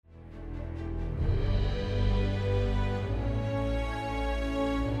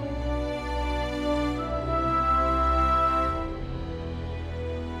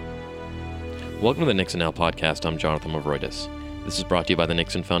Welcome to the Nixon Now podcast. I'm Jonathan Mavroidis. This is brought to you by the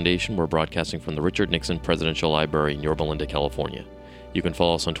Nixon Foundation. We're broadcasting from the Richard Nixon Presidential Library in Yorba Linda, California. You can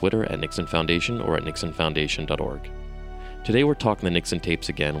follow us on Twitter at Nixon Foundation or at nixonfoundation.org. Today we're talking the Nixon tapes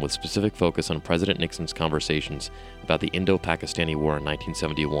again with specific focus on President Nixon's conversations about the Indo-Pakistani War in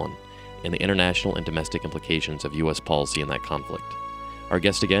 1971 and the international and domestic implications of U.S. policy in that conflict. Our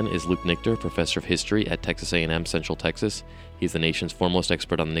guest again is Luke Nichter, professor of history at Texas A&M Central Texas. He's the nation's foremost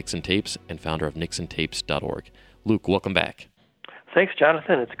expert on the Nixon tapes and founder of nixontapes.org. Luke, welcome back. Thanks,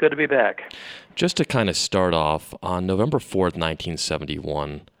 Jonathan. It's good to be back. Just to kind of start off, on November 4th,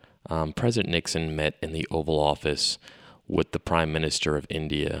 1971, President Nixon met in the Oval Office with the Prime Minister of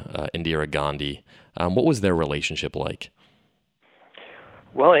India, Indira Gandhi. What was their relationship like?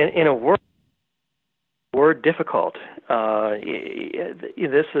 Well, in a word difficult.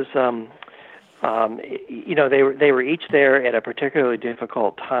 This is, they were each there at a particularly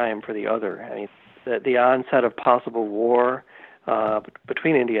difficult time for the other. I mean, the onset of possible war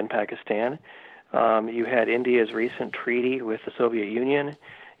between India and Pakistan. You had India's recent treaty with the Soviet Union.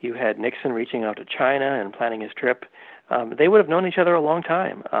 You had Nixon reaching out to China and planning his trip. They would have known each other a long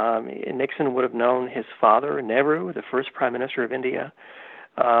time. Nixon would have known his father, Nehru, the first Prime Minister of India,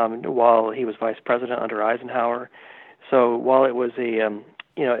 while he was vice president under Eisenhower. So while it was a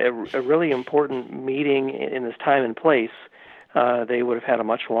really important meeting in this time and place, they would have had a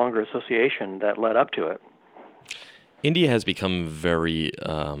much longer association that led up to it. India has become very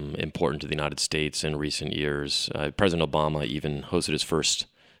important to the United States in recent years. President Obama even hosted his first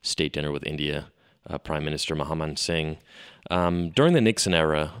state dinner with India, Prime Minister Manmohan Singh. During the Nixon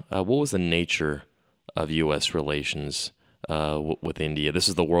era, what was the nature of U.S. relations with India? This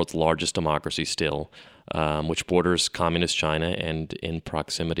is the world's largest democracy still, which borders communist China and in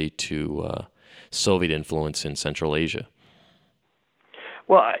proximity to Soviet influence in Central Asia.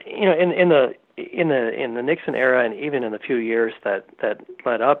 Well, in the Nixon era, and even in the few years that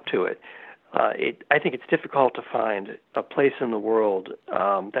led up to it, I think it's difficult to find a place in the world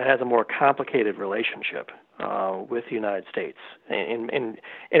that has a more complicated relationship with the United States, and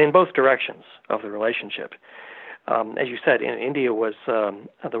in both directions of the relationship. As you said, India was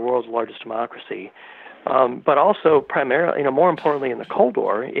the world's largest democracy, but also primarily, more importantly, in the Cold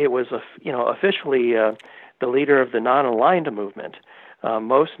War, it was officially the leader of the non-aligned movement.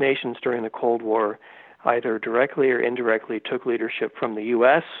 Most nations during the Cold War either directly or indirectly took leadership from the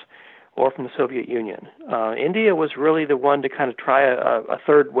U.S. or from the Soviet Union. India was really the one to kind of try a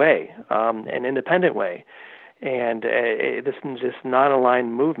third way, an independent way, and this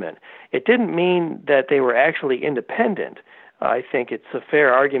non-aligned movement. It didn't mean that they were actually independent. I think it's a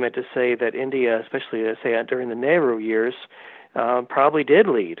fair argument to say that India, especially during the Nehru years, probably did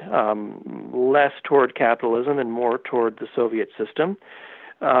lead less toward capitalism and more toward the Soviet system.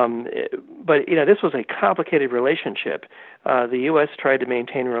 But this was a complicated relationship. The U.S. tried to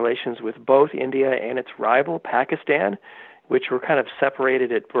maintain relations with both India and its rival, Pakistan, which were kind of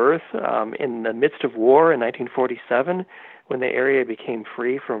separated at birth in the midst of war in 1947, when the area became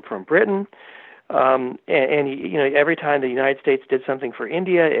free from Britain. And every time the United States did something for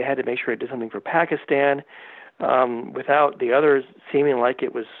India, it had to make sure it did something for Pakistan, without the others seeming like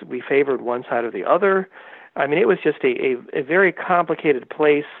we favored one side or the other. I mean, it was just a very complicated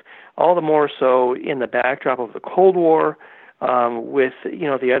place, all the more so in the backdrop of the Cold War, with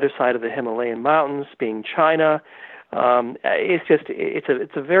the other side of the Himalayan mountains being China.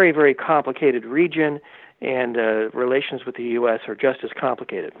 It's a very, very complicated region, and relations with the U.S. are just as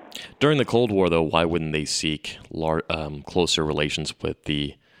complicated. During the Cold War, though, why wouldn't they seek closer relations with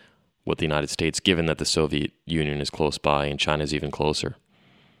the United States, given that the Soviet Union is close by and China is even closer?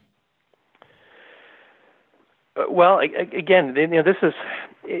 Well, again, this is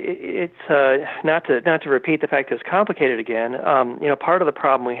not to repeat the fact that it's complicated again. Part of the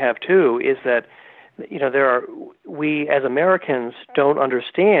problem we have too is that we as Americans don't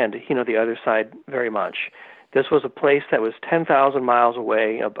understand the other side very much. This was a place that was 10,000 miles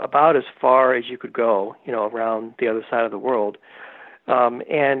away, about as far as you could go, around the other side of the world.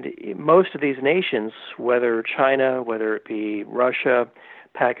 And most of these nations, whether China, whether it be Russia,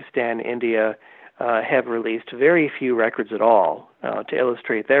 Pakistan, India, have released very few records at all to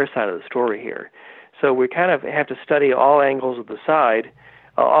illustrate their side of the story here. So we kind of have to study all angles of the side,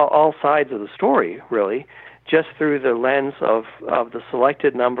 all sides of the story, really, just through the lens of the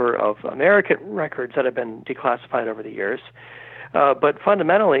selected number of American records that have been declassified over the years. But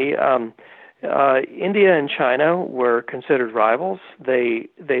fundamentally, India and China were considered rivals. They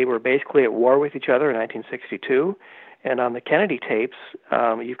were basically at war with each other in 1962. And on the Kennedy tapes,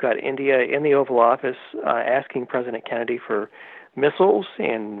 you've got India in the Oval Office asking President Kennedy for missiles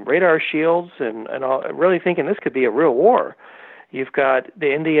and radar shields and all, really thinking this could be a real war. You've got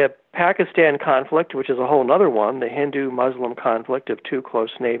the India-Pakistan conflict, which is a whole other one, the Hindu-Muslim conflict of two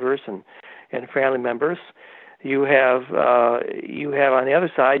close neighbors and family members. You have on the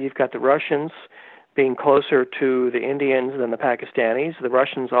other side, you've got the Russians being closer to the Indians than the Pakistanis. The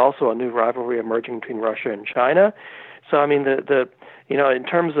Russians also a new rivalry emerging between Russia and China. So I mean, in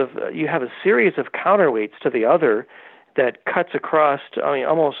terms of you have a series of counterweights to the other that cuts across,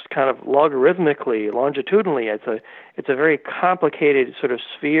 almost kind of logarithmically, longitudinally. It's a very complicated sort of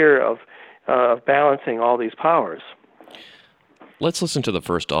sphere of balancing all these powers. Let's listen to the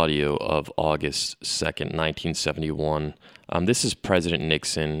first audio of August 2nd, 1971. This is President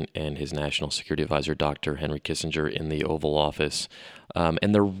Nixon and his National Security Advisor, Dr. Henry Kissinger, in the Oval Office.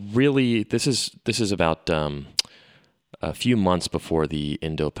 And they're really, this is about a few months before the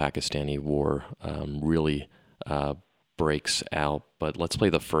Indo-Pakistani War really breaks out. But let's play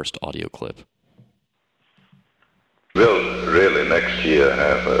the first audio clip. We'll really next year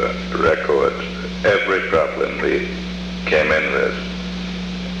have a record. Every problem we came in with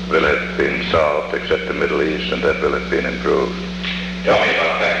will have been solved except the Middle East, and that will have been improved. Tell me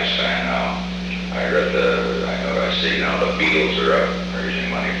about Pakistan now. I see now the Beatles are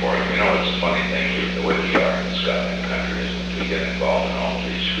raising money for them. It's a funny thing with we are in the Scotland countries. We get involved in all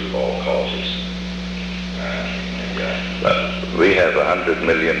these screwball causes. We have $100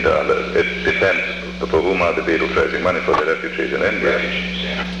 million. It depends for whom are the Beatles raising money for, the refugees in India. Refugees,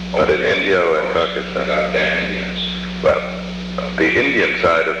 yeah. But in India or in Pakistan? Goddamn Indians. Well, the Indian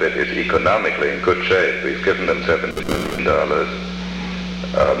side of it is economically in good shape. We've given them $7 billion.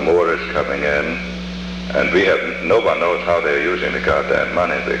 More is coming in. And no one knows how they're using the goddamn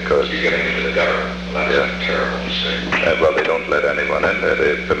money because... You're getting into the government. Well, that's a terrible mistake. Well, they don't let anyone in there.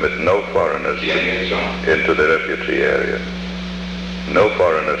 They permit no foreigners into the refugee area. No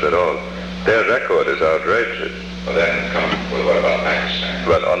foreigners at all. Their record is outrageous. Well, what about Pakistan?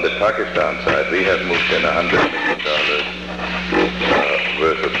 Well, on the Pakistan side, we have moved in $100 million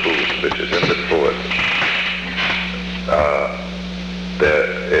worth of food, which is in the port.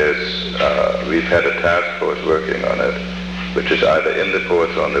 We've had a task force working on it, which is either in the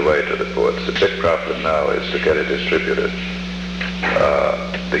ports or on the way to the ports. The big problem now is to get it distributed.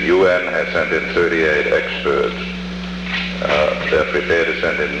 The UN has sent in 38 experts. They're prepared to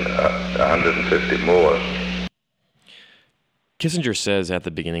send in 150 more. Kissinger says at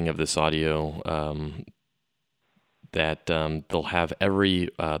the beginning of this audio that they'll have a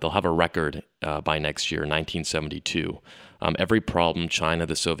record by next year, 1972. Every problem China,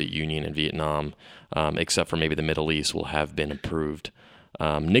 the Soviet Union, and Vietnam, except for maybe the Middle East, will have been improved.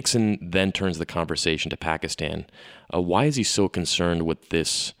 Nixon then turns the conversation to Pakistan. Why is he so concerned with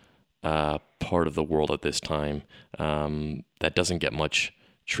this part of the world at this time that doesn't get much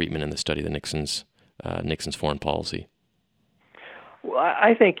treatment in the study of Nixon's foreign policy? Well,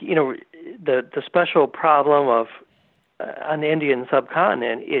 I think the special problem of on the Indian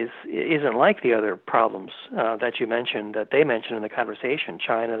subcontinent isn't like the other problems that you mentioned, that they mentioned in the conversation,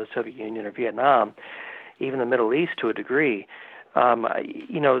 China, the Soviet Union, or Vietnam, even the Middle East to a degree.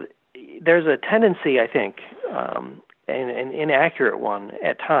 There's a tendency, I think, an inaccurate one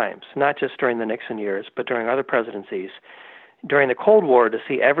at times, not just during the Nixon years, but during other presidencies, during the Cold War, to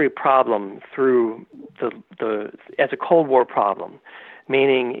see every problem through as a Cold War problem.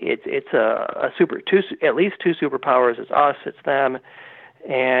 Meaning it's at least two superpowers. It's us, it's them,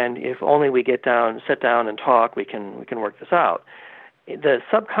 and if only we sit down and talk, we can work this out. The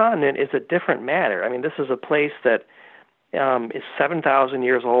subcontinent is a different matter. I mean, this is a place that is 7,000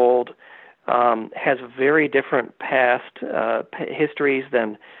 years old, has very different past histories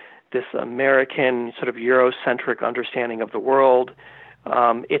than this American sort of Eurocentric understanding of the world.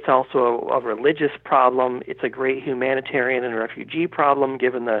 It's also a religious problem. It's a great humanitarian and refugee problem,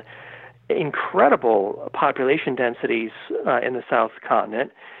 given the incredible population densities in the South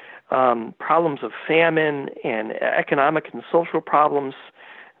Continent. Problems of famine and economic and social problems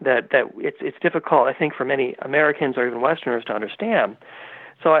that it's difficult, I think, for many Americans or even Westerners to understand.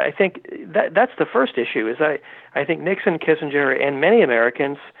 So I think that's the first issue. Is I think Nixon, Kissinger, and many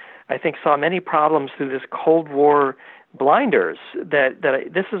Americans, I think, saw many problems through this Cold War blinders that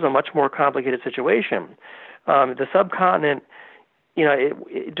this is a much more complicated situation. The subcontinent,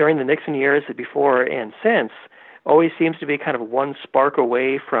 during the Nixon years, before and since, always seems to be kind of one spark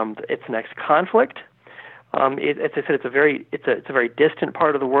away from its next conflict. As I said, it's a very distant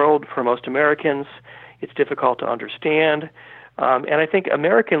part of the world for most Americans. It's difficult to understand, and I think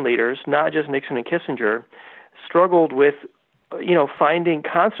American leaders, not just Nixon and Kissinger, struggled with,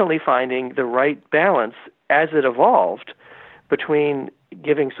 constantly finding the right balance as it evolved between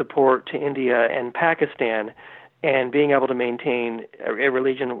giving support to India and Pakistan and being able to maintain a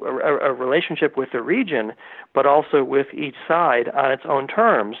relationship with the region, but also with each side on its own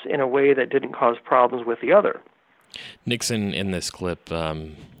terms in a way that didn't cause problems with the other. Nixon in this clip,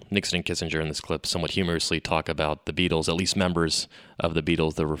 Nixon and Kissinger in this clip somewhat humorously talk about the Beatles, at least members of the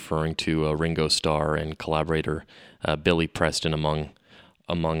Beatles. They're referring to Ringo Starr and collaborator Billy Preston among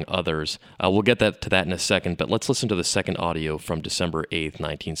others. We'll get to that in a second, but let's listen to the second audio from December 8th,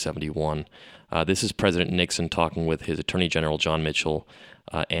 1971. This is President Nixon talking with his Attorney General John Mitchell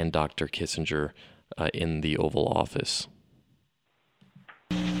and Dr. Kissinger in the Oval Office.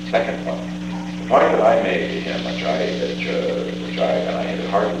 Second point. The point that I made to him, which I had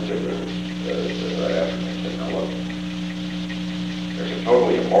hardly right after Nixon, now look, there's a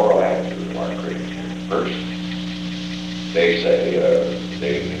totally immoral attitude of our creating here. First, they say,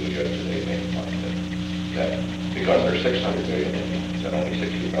 they make a point that because there's 600 million Indians and only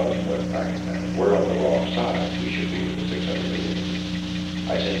 60,000 West Pakistan, we're on the wrong side. We should be with the 600 million.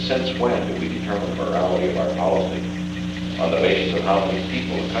 I said, since when do we determine the morality of our policy on the basis of how many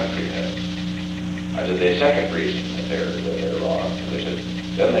people the country has? I said, the second reason that they're wrong.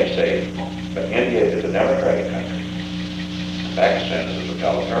 Then they say, but India is a democratic country. Pakistan is a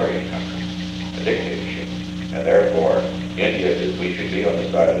totalitarian country, a dictatorship. And therefore, we should be on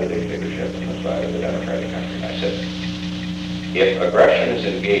the side of the dictatorship and the side of the democratic country. And I said, if aggression is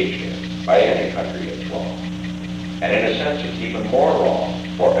engaged in by any country, it's wrong. And in a sense, it's even more wrong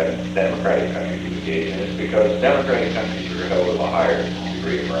for a democratic country to engage in it because democratic countries are held with a higher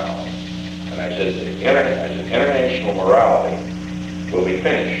degree of morality. And I said, international morality will be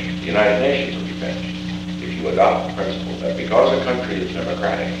finished. The United Nations will be finished if you adopt the principle that because a country is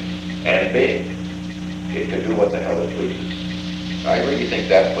democratic and big, it can do what the hell it pleases. I really think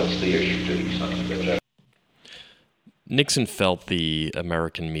that puts the issue to these sons of bitches. Nixon felt the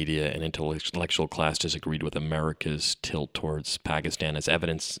American media and intellectual class disagreed with America's tilt towards Pakistan, as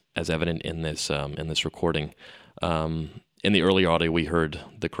evident in this recording. In the earlier audio, we heard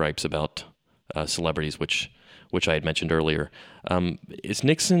the gripes about celebrities, which I had mentioned earlier. Is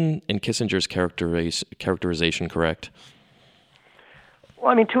Nixon and Kissinger's characterization correct?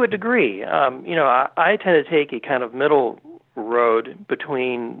 Well, I mean, to a degree. I tend to take a kind of middle road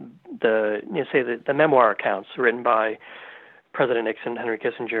between the memoir accounts written by President Nixon, Henry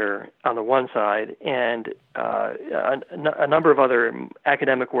Kissinger on the one side, and a number of other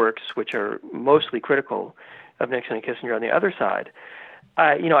academic works which are mostly critical of Nixon and Kissinger on the other side.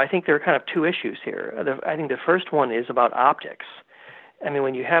 I think there are kind of two issues here. I think the first one is about optics. I mean,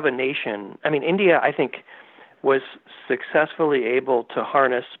 when you have a nation, India, I think, was successfully able to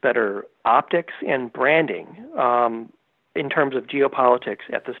harness better optics and branding in terms of geopolitics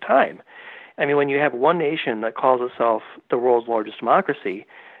at this time. I mean, when you have one nation that calls itself the world's largest democracy,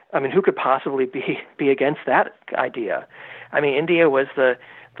 who could possibly be against that idea? I mean, India was the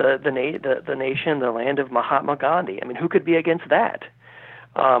nation, the land of Mahatma Gandhi. I mean, who could be against that?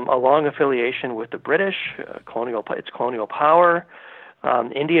 A long affiliation with the British, its colonial power.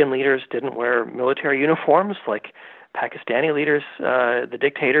 Indian leaders didn't wear military uniforms like Pakistani leaders, the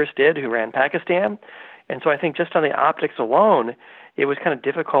dictators did who ran Pakistan. And so I think just on the optics alone, it was kind of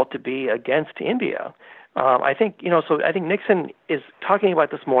difficult to be against India. I think Nixon is talking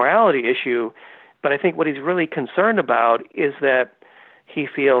about this morality issue, but I think what he's really concerned about is that he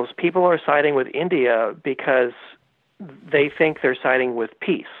feels people are siding with India because they think they're siding with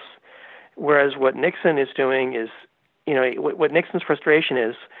peace. Whereas what Nixon is doing is, what Nixon's frustration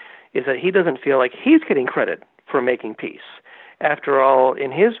is that he doesn't feel like he's getting credit for making peace. After all,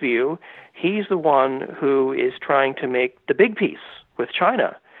 in his view, he's the one who is trying to make the big peace with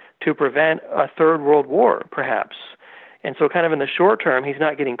China to prevent a third world war, perhaps. And so kind of in the short term, he's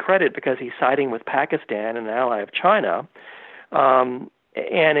not getting credit because he's siding with Pakistan, an ally of China. And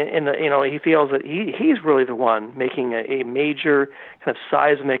he feels that he's really the one making a major kind of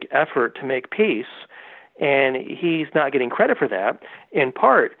seismic effort to make peace. And he's not getting credit for that, in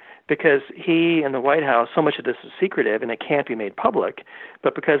part because he and the White House, so much of this is secretive and it can't be made public,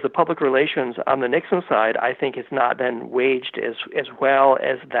 but because the public relations on the Nixon side, I think, has not been waged as well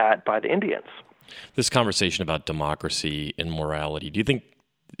as that by the Indians. This conversation about democracy and morality, do you think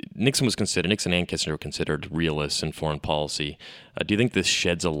Nixon and Kissinger were considered realists in foreign policy? Do you think this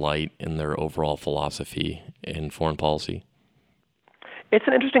sheds a light in their overall philosophy in foreign policy? It's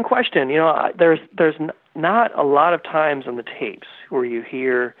an interesting question. There's not a lot of times on the tapes where you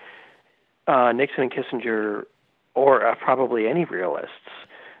hear Nixon and Kissinger, or probably any realists,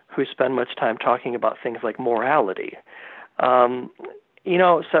 who spend much time talking about things like morality.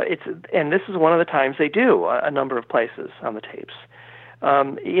 and this is one of the times they do a number of places on the tapes.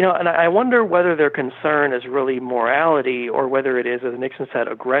 And I wonder whether their concern is really morality or whether it is, as Nixon said,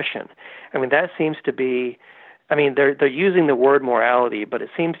 aggression. I mean, that seems to be, they're using the word morality, but it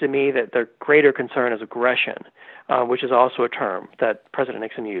seems to me that their greater concern is aggression, which is also a term that President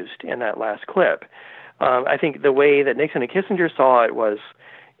Nixon used in that last clip. I think the way that Nixon and Kissinger saw it was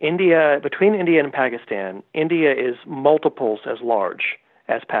between India and Pakistan, India is multiples as large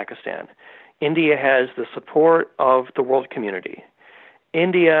as Pakistan. India has the support of the world community.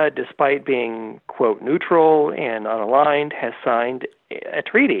 India, despite being, quote, neutral and unaligned, has signed a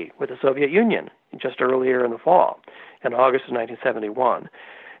treaty with the Soviet Union just earlier in the fall, in August of 1971.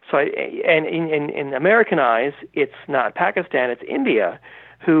 So, in American eyes, it's not Pakistan, it's India,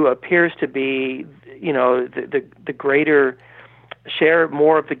 who appears to be, the greater, share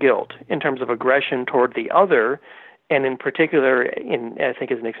more of the guilt in terms of aggression toward the other, and in particular, I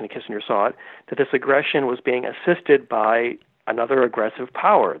think as Nixon and Kissinger saw it, that this aggression was being assisted by another aggressive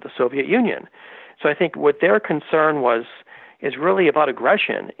power, the Soviet Union. So I think what their concern is really about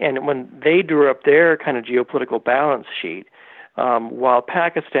aggression. And when they drew up their kind of geopolitical balance sheet, while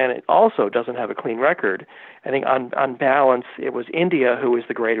Pakistan also doesn't have a clean record, I think on balance it was India who was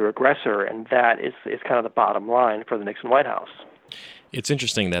the greater aggressor, and that is kind of the bottom line for the Nixon White House. It's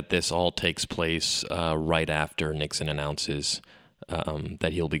interesting that this all takes place right after Nixon announces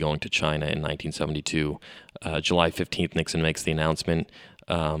that he'll be going to China in 1972. July 15th, Nixon makes the announcement.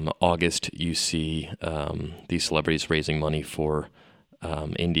 August, you see these celebrities raising money for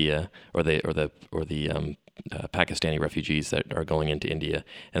India or the Pakistani refugees that are going into India,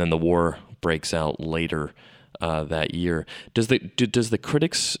 and then the war breaks out later that year. Do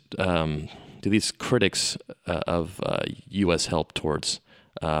these critics of U.S. help towards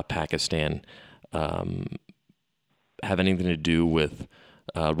Pakistan have anything to do with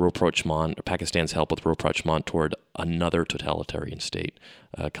Pakistan's help with rapprochement toward another totalitarian state,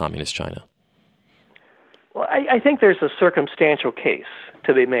 communist China? Well, I think there's a circumstantial case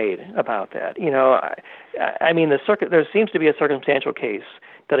to be made about that. There seems to be a circumstantial case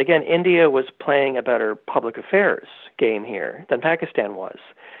that, again, India was playing a better public affairs game here than Pakistan was.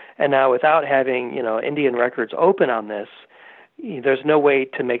 And now without having, Indian records open on this, there's no way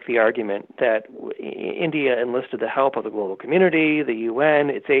to make the argument that India enlisted the help of the global community, the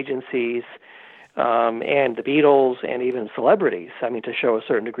UN, its agencies, and the Beatles, and even celebrities, to show a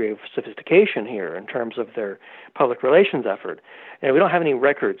certain degree of sophistication here in terms of their public relations effort. And we don't have any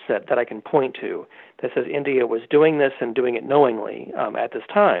records that I can point to that says India was doing this and doing it knowingly at this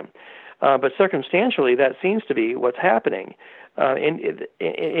time. But circumstantially, that seems to be what's happening.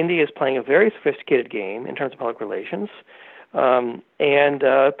 India is playing a very sophisticated game in terms of public relations, and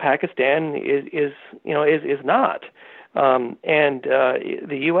Pakistan is not. The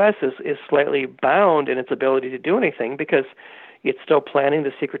U.S. is slightly bound in its ability to do anything because it's still planning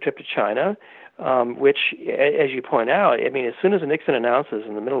the secret trip to China, which, as you point out, as soon as Nixon announces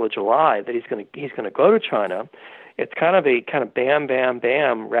in the middle of July that he's going to go to China, it's kind of bam, bam,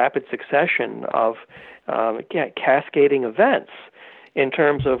 bam, rapid succession of cascading events in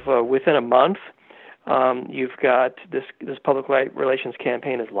terms of within a month. You've got this public relations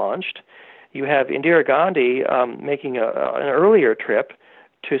campaign is launched. You have Indira Gandhi making an earlier trip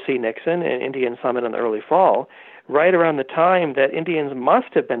to see Nixon, an Indian summit in the early fall, right around the time that Indians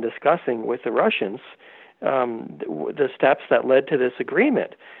must have been discussing with the Russians the steps that led to this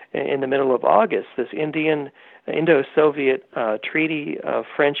agreement in the middle of August, this Indo-Soviet Treaty of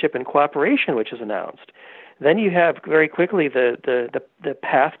Friendship and Cooperation, which is announced. Then you have very quickly the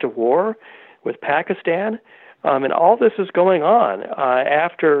path to war with Pakistan. And all this is going on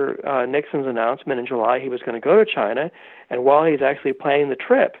after Nixon's announcement in July he was going to go to China, and while he's actually planning the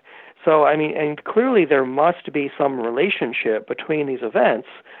trip. So, and clearly there must be some relationship between these events,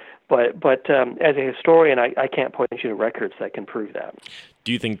 but as a historian, I can't point you to records that can prove that.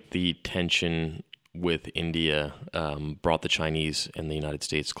 Do you think the tension with India brought the Chinese and the United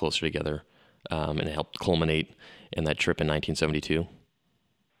States closer together and helped culminate in that trip in 1972?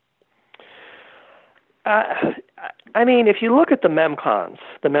 If you look at the MEMCONs,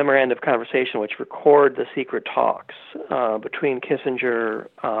 the Memorandum of Conversation, which record the secret talks between Kissinger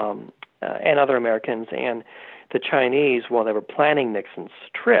and other Americans and the Chinese while they were planning Nixon's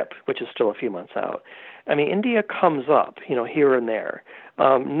trip, which is still a few months out, India comes up, here and there.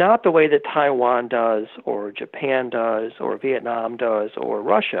 Not the way that Taiwan does, or Japan does, or Vietnam does, or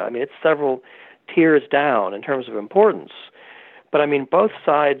Russia. It's several tiers down in terms of importance. But both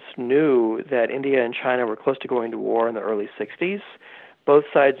sides knew that India and China were close to going to war in the early 60s. Both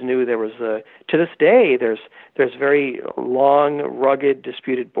sides knew there was to this day, there's very long, rugged,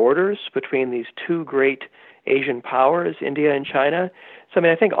 disputed borders between these two great Asian powers, India and China. So, I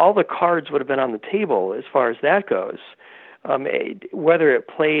mean, I think all the cards would have been on the table as far as that goes. Whether it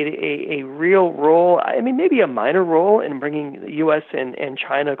played a real role, I mean, maybe a minor role in bringing the U.S. and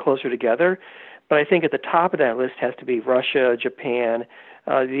China closer together, but I think at the top of that list has to be Russia, Japan,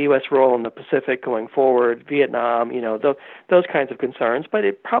 the U.S. role in the Pacific going forward, Vietnam, those kinds of concerns, but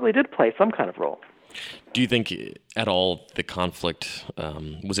it probably did play some kind of role. Do you think at all the conflict,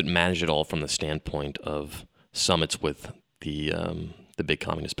 was it managed at all from the standpoint of summits with the big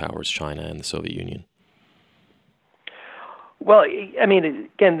communist powers, China and the Soviet Union? Well, I mean,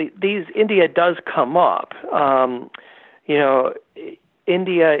 again, India does come up.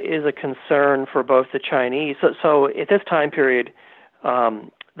 India is a concern for both the Chinese. So at this time period,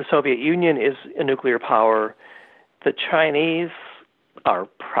 the Soviet Union is a nuclear power. The Chinese are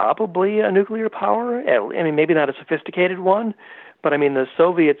probably a nuclear power. I mean, maybe not a sophisticated one, but I mean, the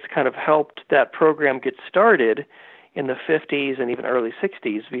Soviets kind of helped that program get started in the 50s and even early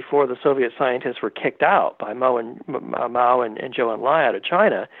 60s before the Soviet scientists were kicked out by Mao and Zhou Enlai out of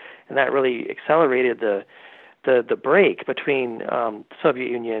China, and that really accelerated the break between the Soviet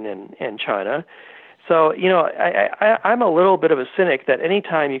Union and China. So, I'm a little bit of a cynic that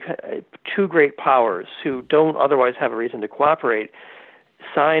anytime two great powers who don't otherwise have a reason to cooperate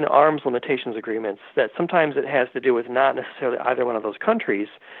sign arms limitations agreements, that sometimes it has to do with not necessarily either one of those countries,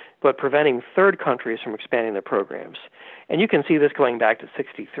 but preventing third countries from expanding their programs. And you can see this going back to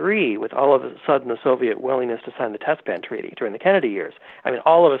 1963 with all of a sudden the Soviet willingness to sign the Test Ban Treaty during the Kennedy years. I mean,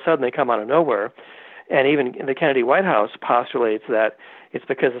 all of a sudden they come out of nowhere. And even the Kennedy White House postulates that it's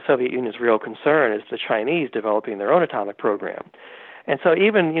because the Soviet Union's real concern is the Chinese developing their own atomic program. And so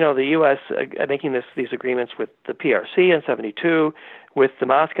even, the U.S. Making these agreements with the PRC in 1972, with the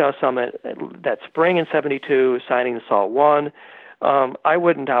Moscow summit that spring in 1972, signing the SALT I, I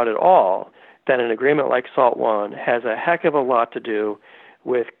wouldn't doubt at all that an agreement like SALT I has a heck of a lot to do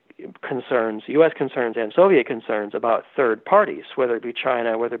with concerns, U.S. concerns and Soviet concerns about third parties, whether it be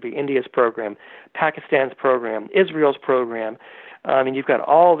China, whether it be India's program, Pakistan's program, Israel's program. I mean, you've got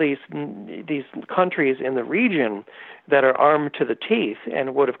all these countries in the region that are armed to the teeth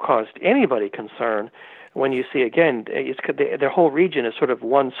and would have caused anybody concern when you see, again, their whole region is sort of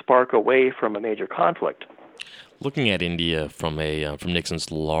one spark away from a major conflict. Looking at India from Nixon's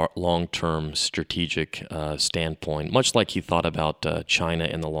long-term strategic standpoint, much like he thought about China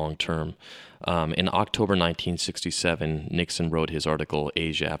in the long term, in October 1967, Nixon wrote his article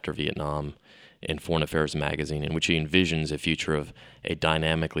 "Asia After Vietnam" in Foreign Affairs magazine, in which he envisions a future of a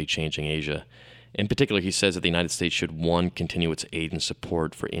dynamically changing Asia. In particular, he says that the United States should, 1, continue its aid and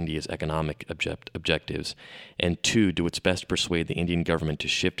support for India's economic objectives, and 2, do its best to persuade the Indian government to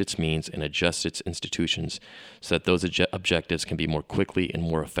shift its means and adjust its institutions so that those objectives can be more quickly and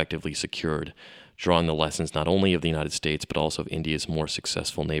more effectively secured, drawing the lessons not only of the United States but also of India's more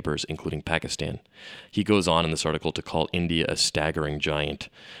successful neighbors, including Pakistan. He goes on in this article to call India a staggering giant.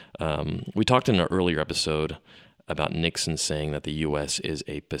 We talked in an earlier episode about Nixon saying that the U.S. is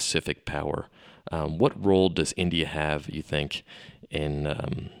a Pacific power. What role does India have, you think, in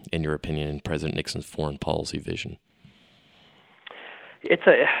your opinion, in President Nixon's foreign policy vision?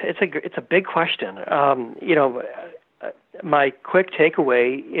 It's a big question. My quick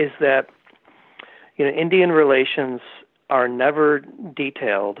takeaway is that Indian relations are never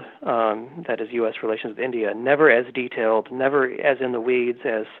detailed. That is, U.S. relations with India, never as detailed, never as in the weeds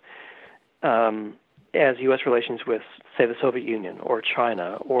as U.S. relations with, say, the Soviet Union or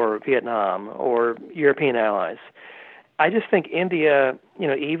China or Vietnam or European allies. I just think India,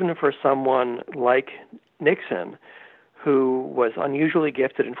 even for someone like Nixon, who was unusually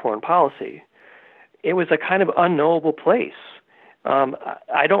gifted in foreign policy, it was a kind of unknowable place.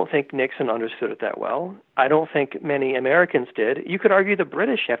 I don't think Nixon understood it that well. I don't think many Americans did. You could argue the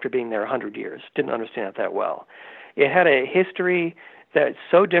British, after being there 100 years, didn't understand it that well. It had a history that's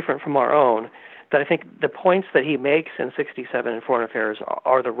so different from our own that I think the points that he makes in 1967 in Foreign Affairs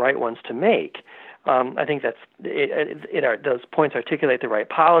are the right ones to make. I think those points articulate the right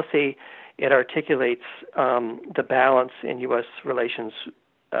policy. It articulates the balance in U.S. relations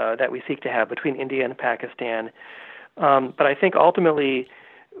that we seek to have between India and Pakistan. But I think ultimately,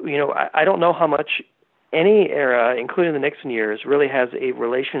 I don't know how much any era, including the Nixon years, really has a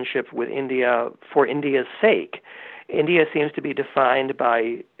relationship with India for India's sake. India seems to be defined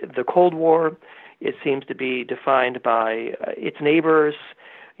by the Cold War. It seems to be defined by its neighbors.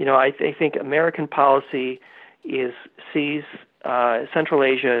 I think American policy sees Central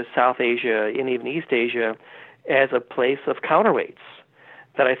Asia, South Asia, and even East Asia as a place of counterweights.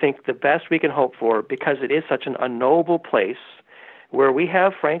 that I think the best we can hope for, because it is such an unknowable place where we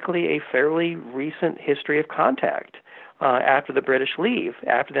have, frankly, a fairly recent history of contact after the British leave,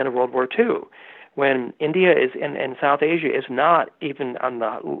 after the end of World War II, when India is and South Asia is not even on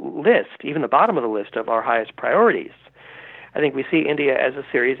the list, even the bottom of the list of our highest priorities. I think we see India as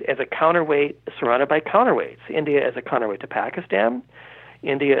a counterweight surrounded by counterweights. India as a counterweight to Pakistan,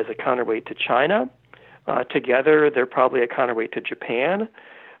 India as a counterweight to China. Together, they're probably a counterweight to Japan.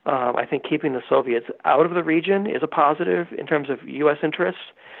 I think keeping the Soviets out of the region is a positive in terms of U.S. interests.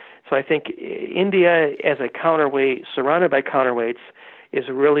 So I think India as a counterweight, surrounded by counterweights, is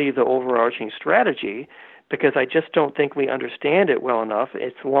really the overarching strategy, because I just don't think we understand it well enough,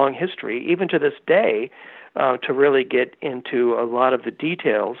 its long history, even to this day, to really get into a lot of the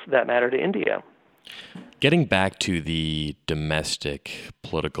details that matter to India. Getting back to the domestic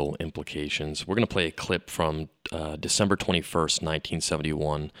political implications, we're going to play a clip from December 21st,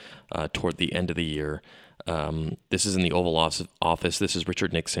 1971, toward the end of the year. This is in the Oval Office. This is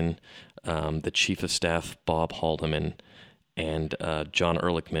Richard Nixon, the Chief of Staff, Bob Haldeman, and John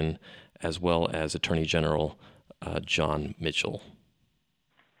Ehrlichman, as well as Attorney General John Mitchell.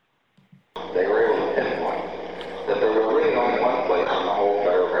 They were able to pinpoint that there was really only one place in the whole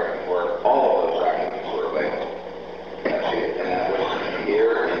federal government where all of those documents were available. And that was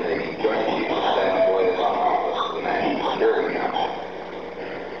here in the Joint Chiefs of Staff Liaison Office of the National Security Council.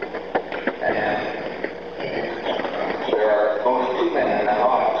 And there are only two men in that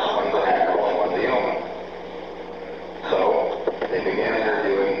office, one's the hacker, one's the owner. So they began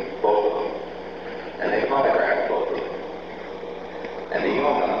interviewing both of them, and they polygraphed both of them. And the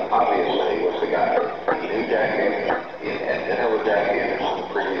yeoman, obviously, was the guy. He knew Jack Anderson. He had dinner with Jack Anderson the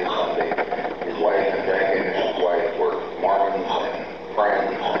previous Sunday. His wife and Jack Anderson's wife were Mormons and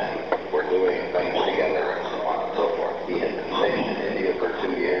friends and were doing things together and so on and so forth. He had been stationed in India for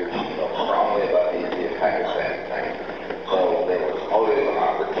 2 years, felt strongly about the India-Pakistan thing. So there was motive and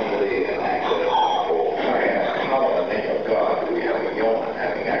opportunity and access to the whole. I asked, how in the name of God do we have a yeoman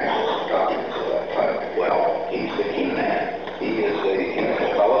having access to documents of that type? Well, he's the key man. He is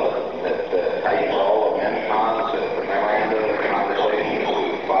the fellow that types all of MEMCONs, the memoranda, the conversations,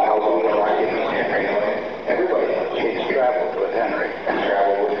 the files, all the documents, Henry. Everybody knows he's traveled with Henry and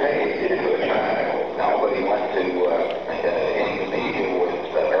traveled with Hayes. He didn't go to China. Nobody went to Indonesia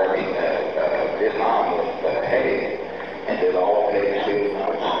Vietnam with Hayes and did all of Hayes' field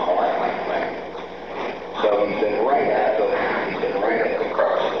notes and all that kind of thing. So he's been right at the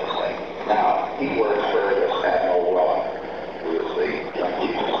crux of this thing. Now, he works for this Admiral Whelan, who is the Joint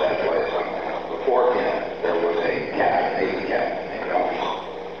Chiefs of Staff Liaison. Before him, there was a Navy captain named Ellis.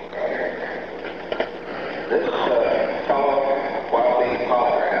 This fellow, while being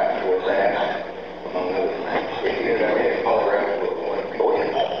polygraphed, was asked, among other things, if he had ever been polygraphed with one. Oh,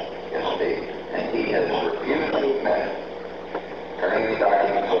 yes, indeed. And he has refused to admit turning the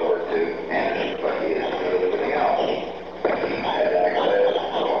documents over to Anderson, but he has admitted everything else. He's had access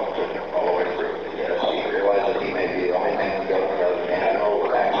and so on, all the way through. Yes, he realizes he may be the only man in the government other than Admiral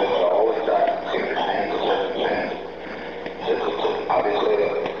with access to all his documents. He understands the circumstances. This is obviously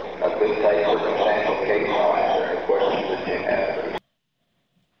a good, tight, circumstantial case. I'll answer any questions that you have.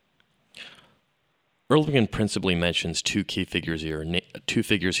 Ehrlichman principally mentions two figures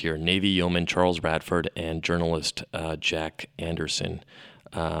here: Navy yeoman Charles Radford and journalist Jack Anderson.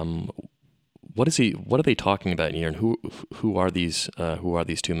 What are they talking about here, and who are these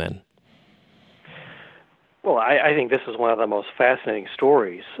two men? Well, I think this is one of the most fascinating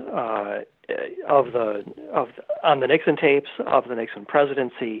stories on the Nixon tapes of the Nixon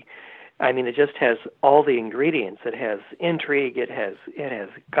presidency. I mean, it just has all the ingredients. It has intrigue. It has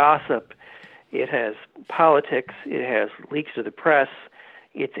gossip. It has politics. It has leaks to the press.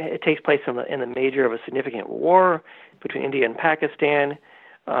 It takes place in the major of a significant war between India and Pakistan.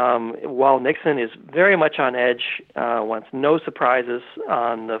 While Nixon is very much on edge, wants no surprises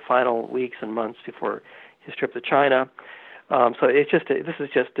on the final weeks and months before his trip to China. So this is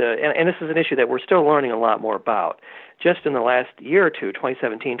an issue that we're still learning a lot more about. Just in the last year or two,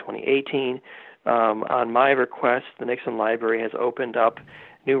 2017, 2018, on my request, the Nixon Library has opened up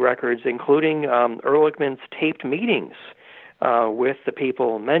new records, including Ehrlichman's taped meetings with the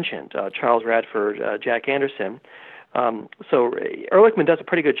people mentioned, Charles Radford, Jack Anderson. So Ehrlichman does a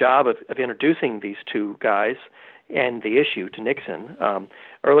pretty good job of introducing these two guys and the issue to Nixon.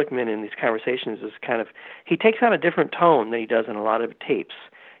 Ehrlichman in these conversations is he takes on a different tone than he does in a lot of tapes.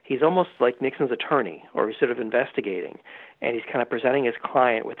 He's almost like Nixon's attorney, or he's sort of investigating, and he's kind of presenting his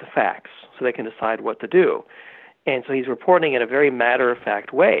client with the facts so they can decide what to do. And so he's reporting in a very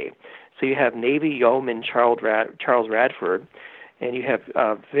matter-of-fact way. So you have Navy yeoman Charles Radford, and you have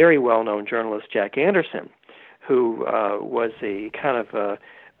very well-known journalist Jack Anderson, who was a kind of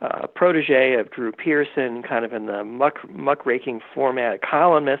a protege of Drew Pearson, kind of in the muckraking format, a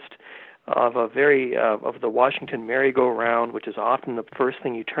columnist of of the Washington merry-go-round, which is often the first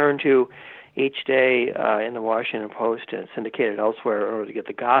thing you turn to each day in the Washington Post and syndicated elsewhere in order to get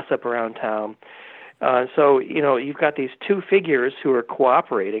the gossip around town. So you've got these two figures who are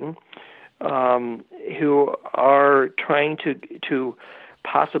cooperating, who are trying to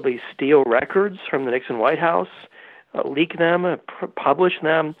possibly steal records from the Nixon White House, leak them, publish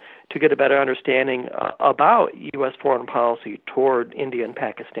them to get a better understanding about U.S. foreign policy toward India and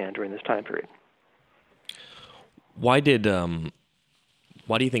Pakistan during this time period. Why do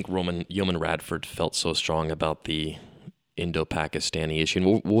you think Yeoman Radford felt so strong about the Indo-Pakistani issue? And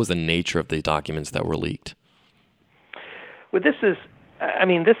what was the nature of the documents that were leaked? Well, this is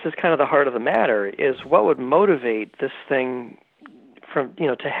kind of the heart of the matter, is what would motivate this thing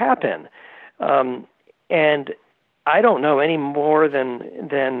to happen. And I don't know any more than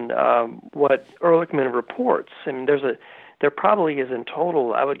what Ehrlichman reports. I mean, there probably is in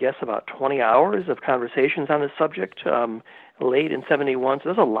total, I would guess, about 20 hours of conversations on this subject late in 71. So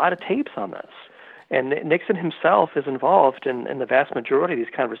there's a lot of tapes on this. And Nixon himself is involved in the vast majority of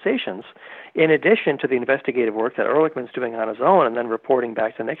these conversations, in addition to the investigative work that Ehrlichman's doing on his own and then reporting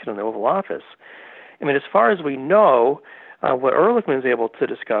back to Nixon in the Oval Office. I mean, as far as we know, what Ehrlichman was able to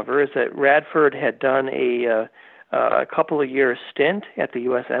discover is that Radford had done a couple of years stint at the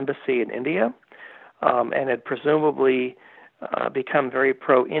U.S. Embassy in India and had presumably become very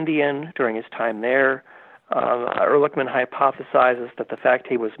pro-Indian during his time there. Ehrlichman hypothesizes that the fact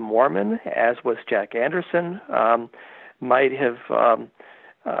he was Mormon, as was Jack Anderson, might have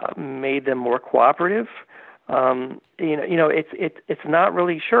made them more cooperative. It's not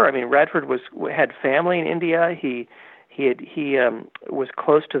really sure. I mean, Radford had family in India. He was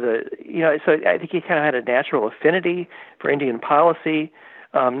close to so I think he kind of had a natural affinity for Indian policy.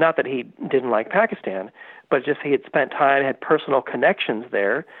 Not that he didn't like Pakistan, but just he had spent time, had personal connections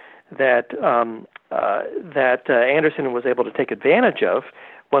there that Anderson was able to take advantage of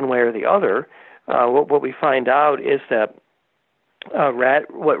one way or the other. What we find out is that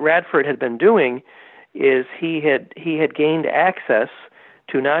what Radford had been doing is he had gained access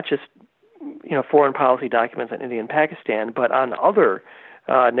to not just foreign policy documents on India and Pakistan, but on other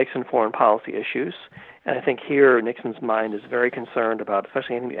Nixon foreign policy issues. And I think here Nixon's mind is very concerned about,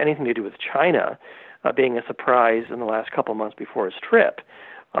 especially anything to do with China, being a surprise in the last couple of months before his trip.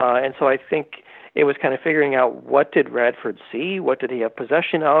 And so I think it was kind of figuring out, what did Radford see? What did he have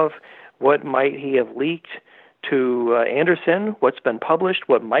possession of? What might he have leaked to Anderson? What's been published?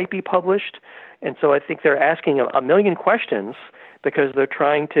 What might be published? And so I think they're asking a million questions because they're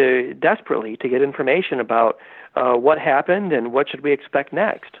trying desperately to get information about what happened and what should we expect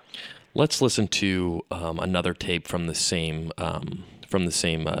next. Let's listen to another tape from the same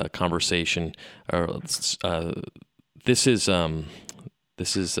conversation. This is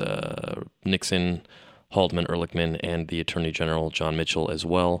Nixon, Haldeman, Ehrlichman, and the Attorney General John Mitchell as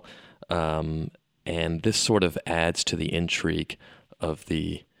well. And this sort of adds to the intrigue of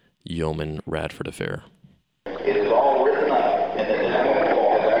the Yeoman-Radford affair. It is all written up, and then General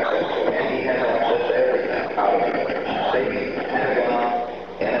Paul has access to it, and he has access to everything out of it. Safety, Pentagon,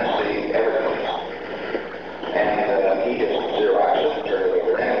 NSC, everything. And he just Xeroxes and turned it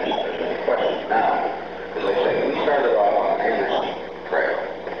over to Anderson. There's any question. Now, as I say, we started off on the Anderson trail.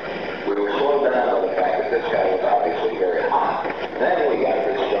 We were slowed down by the fact that this guy was obviously very hot. Then we got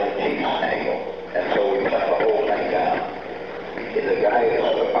this young Chiefs angle, and so we cut the whole thing down. The guy is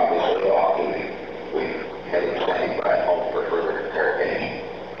obviously off duty. We had him standing by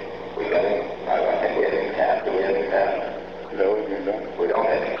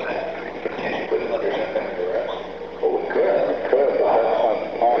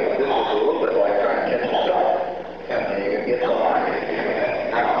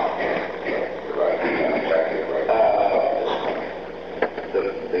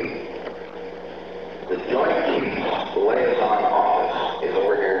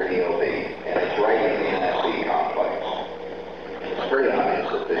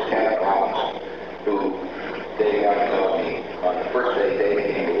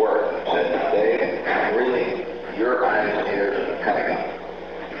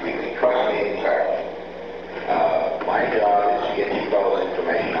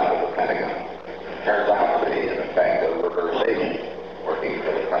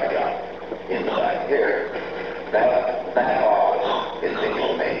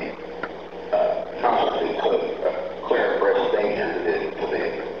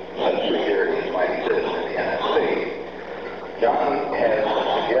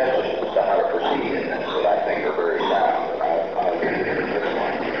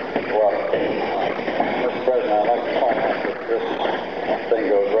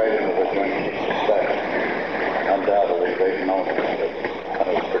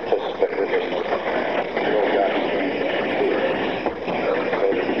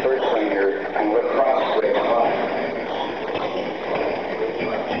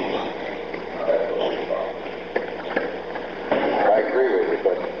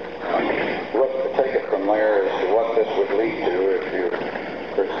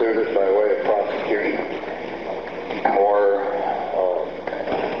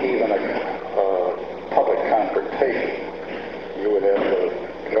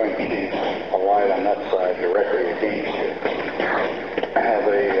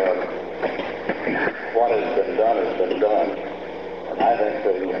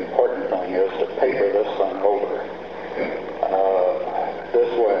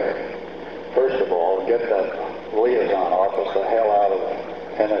get that liaison office the hell out of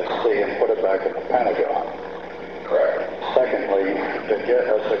NSC and put it back in the Pentagon. Correct. Secondly, to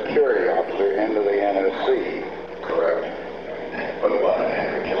get a security officer into the NSC. Correct. What about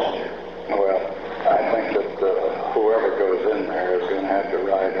Henry Kissinger? Well, I think that whoever goes in there is going to have to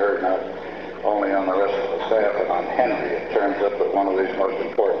ride her, not only on the rest of the staff, but on Henry. It turns out that one of these most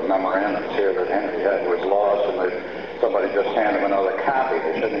important memorandums here that Henry had was lost, and somebody just handed him another copy.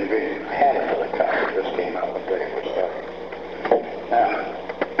 They shouldn't even had another copy. This came out the day it was done. Now,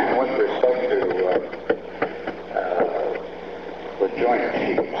 with respect to the Joint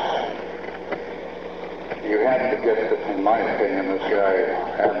Chiefs, you have to get, in my opinion, this guy,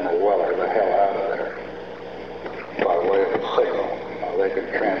 Admiral Weller, the hell out of there by way of a signal. They can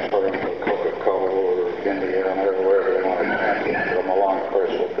transfer him to Coca-Cola or Indiana or wherever they want to transfer him along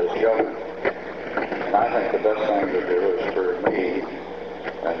first with this yeoman. And I think the best thing to do is for me,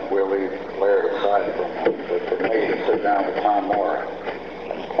 and we'll leave Laird aside from him, but for me to sit down with Tom Moore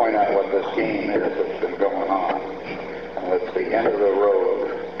and point out what this game is that's been going on. And it's the end of the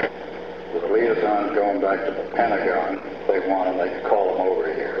road. The liaison's going back to the Pentagon. If they want him, they can call him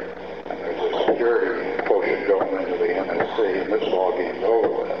over here. And there's a security quotient going into the NSC, and this ball game's over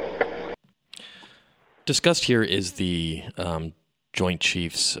with. Discussed here is the Joint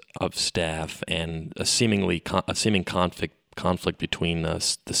Chiefs of Staff and a seeming conflict between the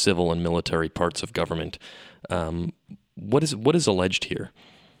civil and military parts of government. What is alleged here?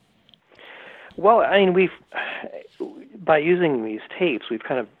 Well, I mean, by using these tapes, we've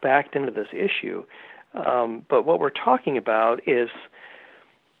kind of backed into this issue. But what we're talking about is,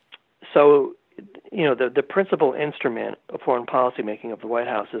 so, you know, the principal instrument of foreign policy making of the White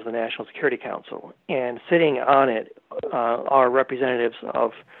House is the National Security Council. And sitting on it are representatives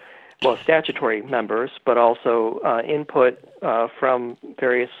of, well, statutory members, but also input from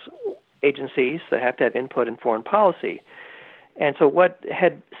various agencies that have to have input in foreign policy. And so what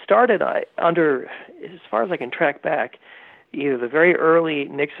had started under, as far as I can track back, either the very early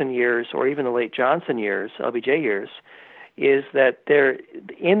Nixon years or even the late Johnson years, LBJ years, is that there,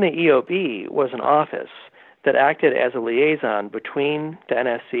 in the EOB was an office that acted as a liaison between the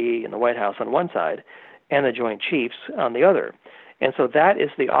NSC and the White House on one side and the Joint Chiefs on the other. And so that is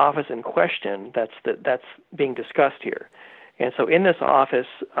the office in question that's being discussed here. And so in this office,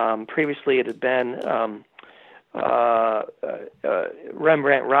 previously it had been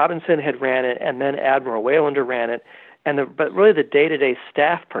Rembrandt Robinson had ran it, and then Admiral Waylander ran it. But really the day-to-day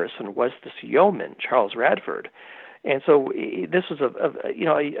staff person was this yeoman, Charles Radford. And so this was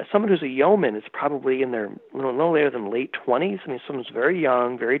someone who's a yeoman is probably in their no later than late 20s. I mean, someone's very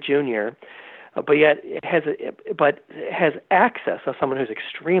young, very junior, but yet has access to someone who's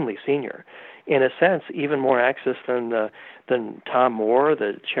extremely senior. In a sense, even more access than Tom Moore,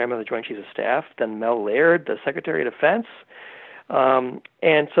 the chairman of the Joint Chiefs of Staff, than Mel Laird, the Secretary of Defense.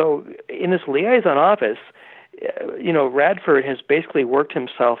 And so in this liaison office, Radford has basically worked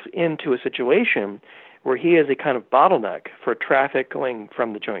himself into a situation where he is a kind of bottleneck for traffic going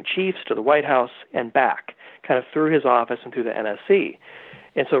from the Joint Chiefs to the White House and back, kind of through his office and through the NSC.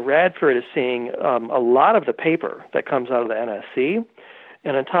 And so Radford is seeing a lot of the paper that comes out of the NSC.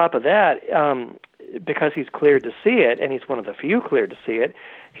 And on top of that, because he's cleared to see it, and he's one of the few cleared to see it,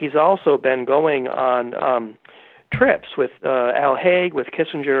 he's also been going on trips with Al Haig, with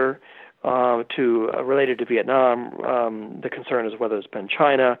Kissinger, related to Vietnam. The concern is whether it's been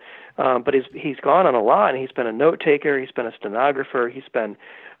China. But he's gone on a lot, and he's been a note taker, he's been a stenographer, he's been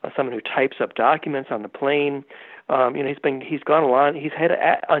someone who types up documents on the plane. He's gone a lot. He's had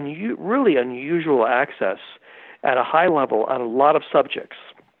really unusual access at a high level on a lot of subjects.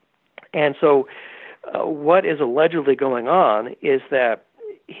 And so what is allegedly going on is that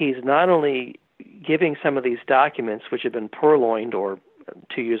he's not only giving some of these documents, which have been purloined, or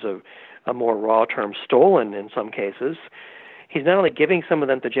to use a more raw term, stolen in some cases, he's not only giving some of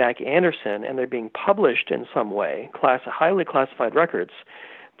them to Jack Anderson and they're being published in some way, highly classified records,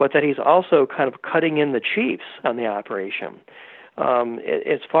 but that he's also kind of cutting in the chiefs on the operation.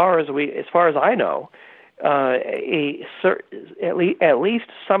 As far as I know, at least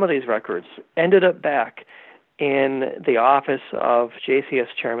some of these records ended up back in the office of JCS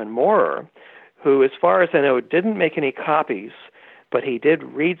Chairman Moorer, who, as far as I know, didn't make any copies, but he did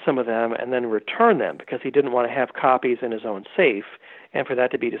read some of them and then return them because he didn't want to have copies in his own safe and for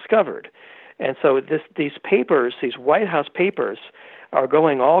that to be discovered. And so these papers, these White House papers, are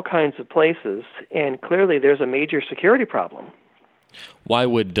going all kinds of places, and clearly there's a major security problem. Why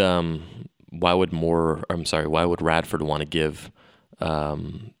would Radford want to give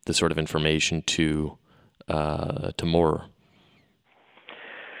this sort of information to Moorer?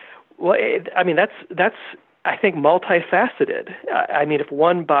 Well, that's I think multifaceted. I mean, if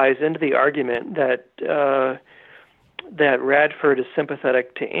one buys into the argument that that Radford is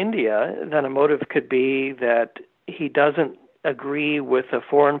sympathetic to India, then a motive could be that he doesn't agree with a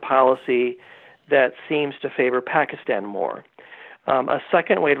foreign policy that seems to favor Pakistan more. A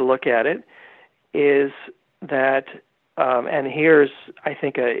second way to look at it is that, and here's, I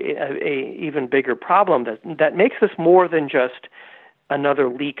think, a even bigger problem that makes this more than just another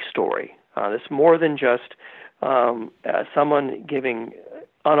leak story. This more than just someone giving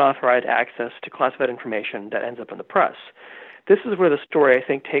unauthorized access to classified information that ends up in the press. This is where the story, I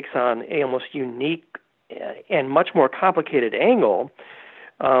think, takes on a almost unique and much more complicated angle,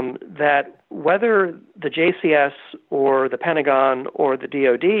 that whether the JCS or the Pentagon or the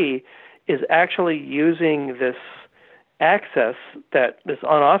DoD is actually using this access, this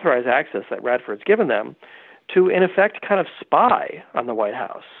unauthorized access that Radford's given them, to in effect kind of spy on the White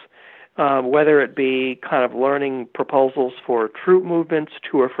House. Whether it be kind of learning proposals for troop movements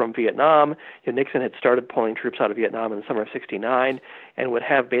to or from Vietnam. Nixon had started pulling troops out of Vietnam in the summer of '69 and would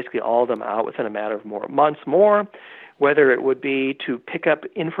have basically all of them out within a matter of months more. Whether it would be to pick up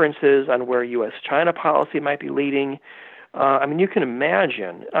inferences on where U.S.-China policy might be leading. You can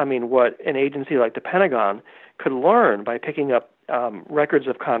imagine, what an agency like the Pentagon could learn by picking up records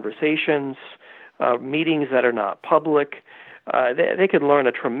of conversations, meetings that are not public. They could learn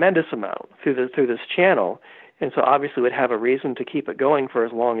a tremendous amount through this channel, and so obviously would have a reason to keep it going for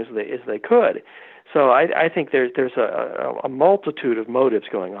as long as they could. So I think there's a multitude of motives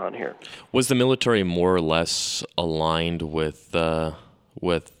going on here. Was the military more or less aligned with the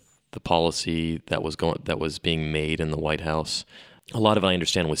policy that was being made in the White House? A lot of it, I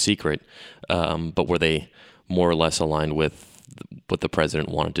understand, was secret, but were they more or less aligned with what the president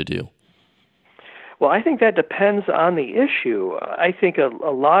wanted to do? Well, I think that depends on the issue. I think a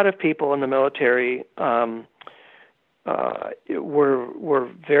lot of people in the military were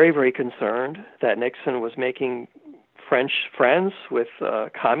very, very concerned that Nixon was making French friends with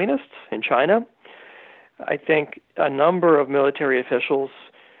communists in China. I think a number of military officials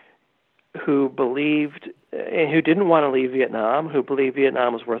who believed and who didn't want to leave Vietnam, who believed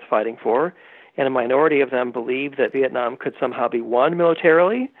Vietnam was worth fighting for, and a minority of them believed that Vietnam could somehow be won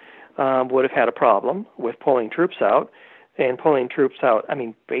militarily, would have had a problem with pulling troops out, and pulling troops out,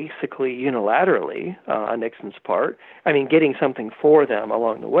 basically unilaterally on Nixon's part. Getting something for them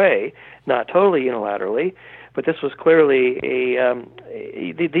along the way, not totally unilaterally, but this was clearly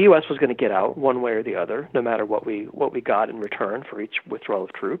the U.S. was going to get out one way or the other, no matter what we got in return for each withdrawal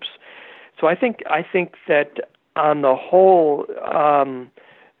of troops. So I think that on the whole,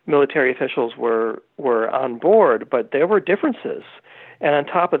 military officials were on board, but there were differences. And on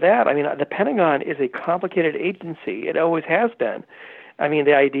top of that, the Pentagon is a complicated agency. It always has been.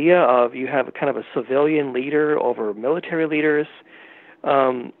 The idea of you have kind of a civilian leader over military leaders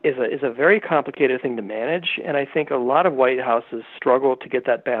is a very complicated thing to manage, and I think a lot of White Houses struggle to get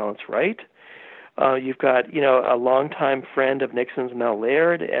that balance right. You've got, a longtime friend of Nixon's, Mel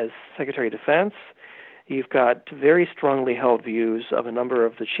Laird, as Secretary of Defense. You've got very strongly held views of a number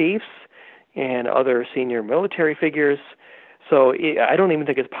of the chiefs and other senior military figures. So I don't even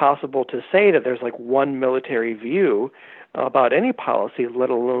think it's possible to say that there's like one military view about any policy, let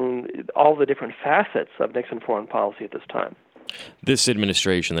alone all the different facets of Nixon foreign policy at this time. This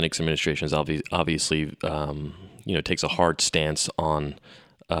administration, the Nixon administration, is obviously takes a hard stance on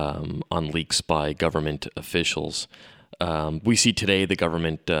leaks by government officials. We see today the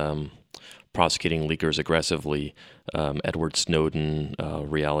government prosecuting leakers aggressively. Edward Snowden,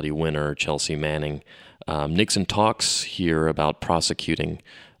 reality winner, Chelsea Manning. Nixon talks here about prosecuting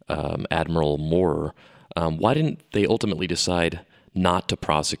Admiral Moorer. Why didn't they ultimately decide not to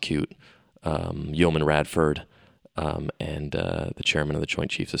prosecute Yeoman Radford and the chairman of the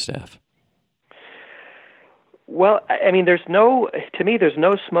Joint Chiefs of Staff? Well, there's no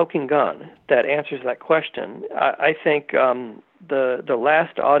smoking gun that answers that question. I think the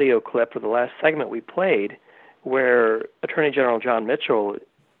last audio clip or the last segment we played, where Attorney General John Mitchell,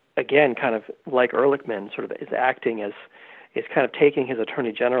 again, kind of like Ehrlichman, sort of is acting as, is kind of taking his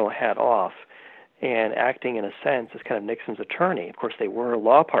Attorney General hat off and acting in a sense as kind of Nixon's attorney. Of course, they were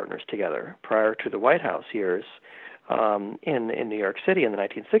law partners together prior to the White House years in New York City in the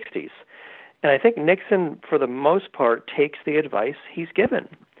 1960s. And I think Nixon, for the most part, takes the advice he's given,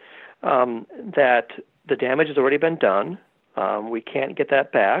 that the damage has already been done. We can't get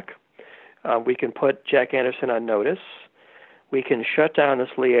that back. We can put Jack Anderson on notice. We can shut down this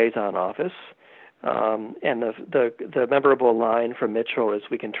liaison office. And the memorable line from Mitchell is,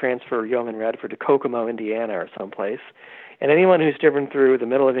 we can transfer Yeoman Radford to Kokomo, Indiana, or someplace. And anyone who's driven through the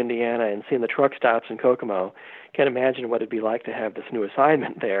middle of Indiana and seen the truck stops in Kokomo can imagine what it'd be like to have this new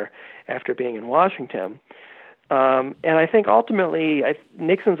assignment there after being in Washington. And I think ultimately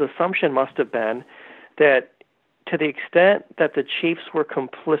Nixon's assumption must have been that to the extent that the chiefs were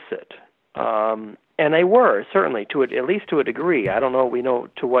complicit, and they were, certainly, at least to a degree, I don't know, we know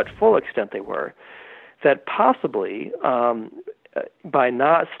to what full extent they were, that possibly by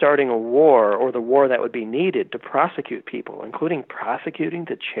not starting a war, or the war that would be needed to prosecute people, including prosecuting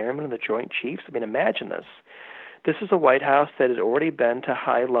the chairman of the Joint Chiefs. I mean, imagine this. This is a White House that had already been to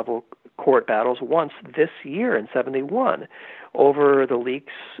high-level court battles once this year in 1971 over the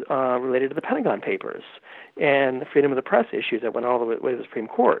leaks related to the Pentagon Papers and the freedom of the press issues that went all the way to the Supreme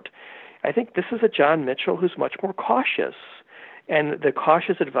Court. I think this is a John Mitchell who's much more cautious. And the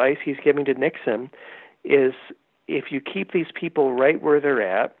cautious advice he's giving to Nixon is, if you keep these people right where they're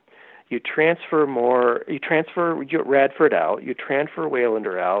at, you transfer Radford out, you transfer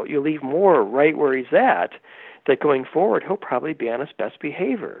Waylander out, you leave Moore right where he's at, that going forward he'll probably be on his best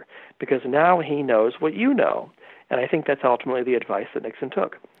behavior because now he knows what you know. And I think that's ultimately the advice that Nixon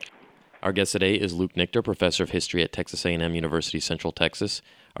took. Our guest today is Luke Nichter, professor of history at Texas A&M University, Central Texas.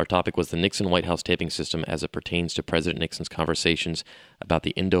 Our topic was the Nixon White House taping system as it pertains to President Nixon's conversations about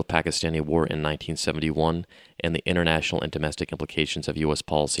the Indo-Pakistani War in 1971 and the international and domestic implications of U.S.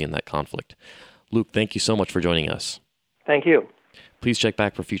 policy in that conflict. Luke, thank you so much for joining us. Thank you. Please check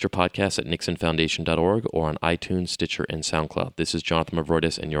back for future podcasts at nixonfoundation.org or on iTunes, Stitcher, and SoundCloud. This is Jonathan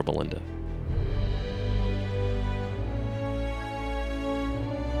Mavroidis and Yorba Linda.